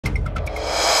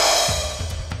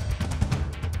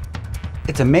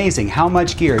It's amazing how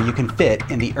much gear you can fit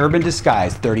in the Urban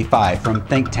Disguise 35 from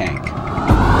Think Tank.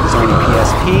 Sony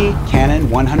PSP, Canon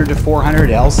 100-400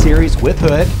 L series with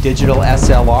hood, digital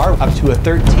SLR, up to a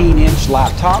 13-inch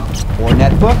laptop or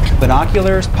netbook,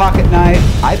 binoculars, pocket knife,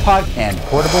 iPod, and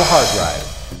portable hard drive.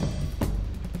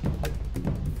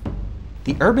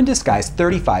 The Urban Disguise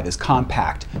 35 is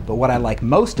compact, but what I like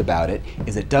most about it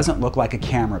is it doesn't look like a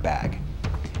camera bag.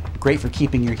 Great for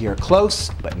keeping your gear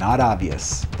close, but not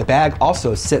obvious. The bag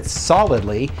also sits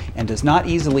solidly and does not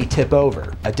easily tip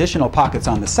over. Additional pockets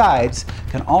on the sides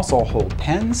can also hold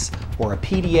pens or a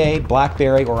PDA,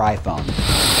 BlackBerry, or iPhone.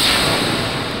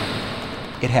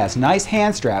 It has nice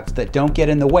hand straps that don't get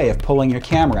in the way of pulling your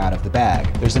camera out of the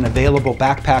bag. There's an available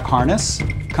backpack harness,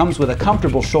 comes with a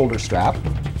comfortable shoulder strap,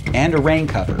 and a rain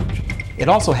cover. It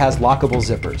also has lockable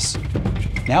zippers.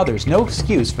 Now there's no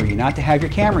excuse for you not to have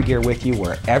your camera gear with you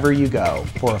wherever you go.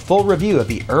 For a full review of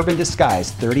the Urban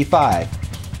Disguise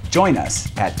 35, join us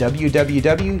at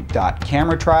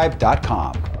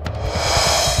www.cameratribe.com.